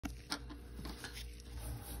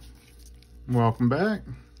Welcome back.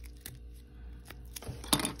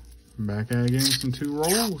 Back at it again, some 2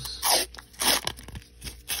 rolls.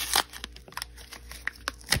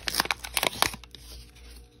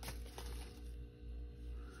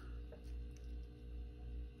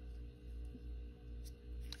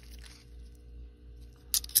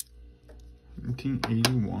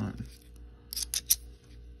 $19.81.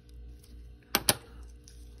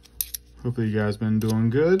 Hopefully you guys been doing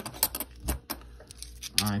good.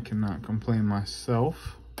 I cannot complain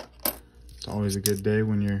myself. It's always a good day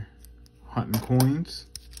when you're hunting coins.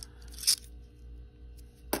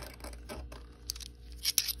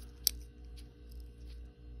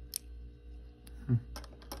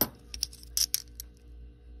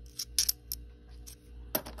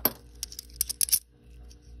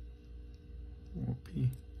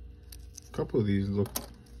 Whoopee. A couple of these look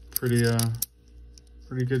pretty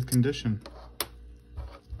good condition,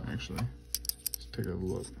 actually. Let's take a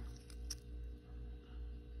look.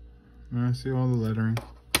 I see all the lettering.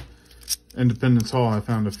 Independence Hall, I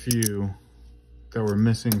found a few that were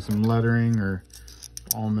missing some lettering or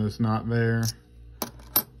almost not there.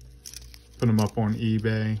 Put them up on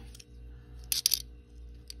eBay,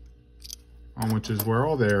 which is where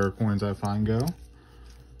all the error coins I find go,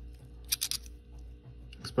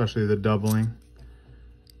 especially the doubling.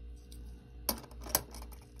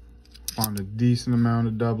 Found a decent amount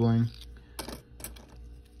of doubling.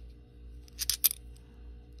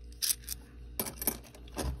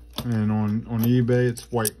 And on eBay, it's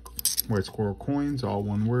Whitesquirrelcoins, all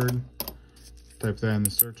one word. Type that in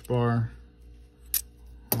the search bar.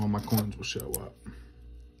 All my coins will show up.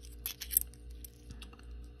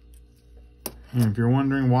 And if you're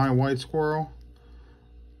wondering why White Squirrel,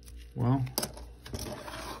 well,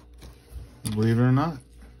 believe it or not,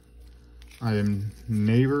 I am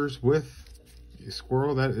neighbors with a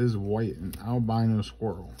squirrel that is white, an albino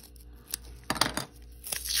squirrel.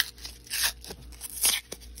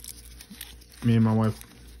 Me and my wife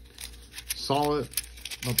saw it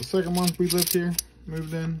about the second month we lived here,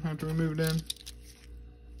 moved in, after we moved in.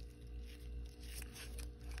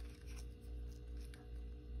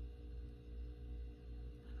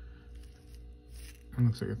 It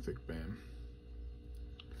looks like a thick band.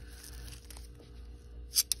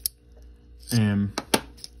 And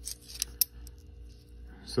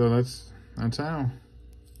so that's how.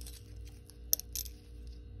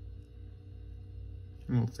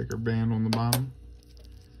 A little thicker band on the bottom.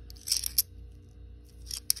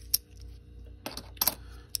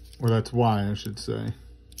 Or that's why, I should say.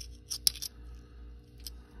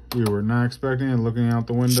 We were not expecting it, looking out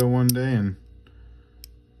the window one day, and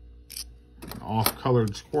an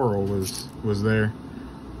off-colored squirrel was there.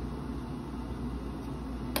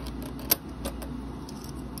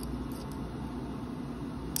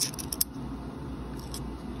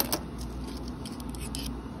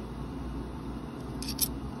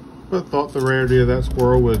 But thought the rarity of that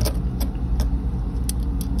squirrel would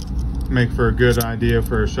make for a good idea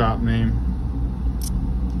for a shop name.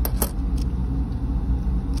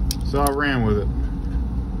 So I ran with it.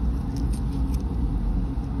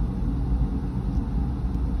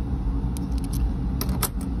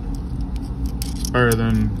 Better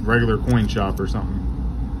than regular coin shop or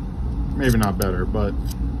something. Maybe not better, but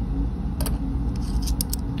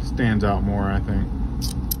stands out more, I think.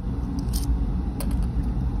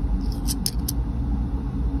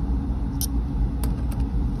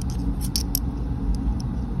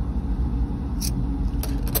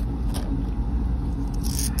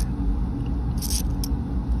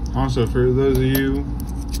 Also, for those of you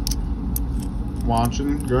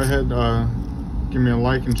watching, go ahead, give me a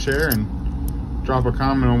like and share, and drop a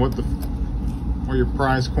comment on what your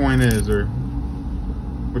prize coin is, or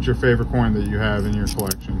what's your favorite coin that you have in your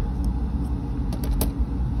collection.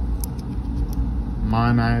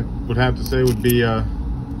 Mine, I would have to say, would be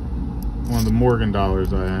one of the Morgan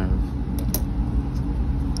dollars I have.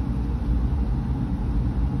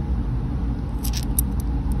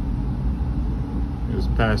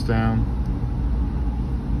 Passed down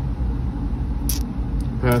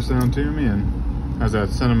to me and has that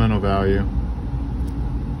sentimental value.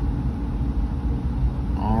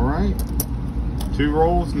 All right, 2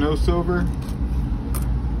 rolls, no silver.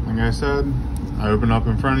 Like I said, I open up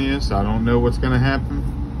in front of you, so I don't know what's gonna happen,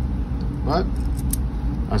 but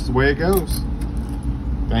that's the way it goes.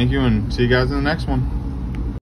 Thank you, and see you guys in the next one.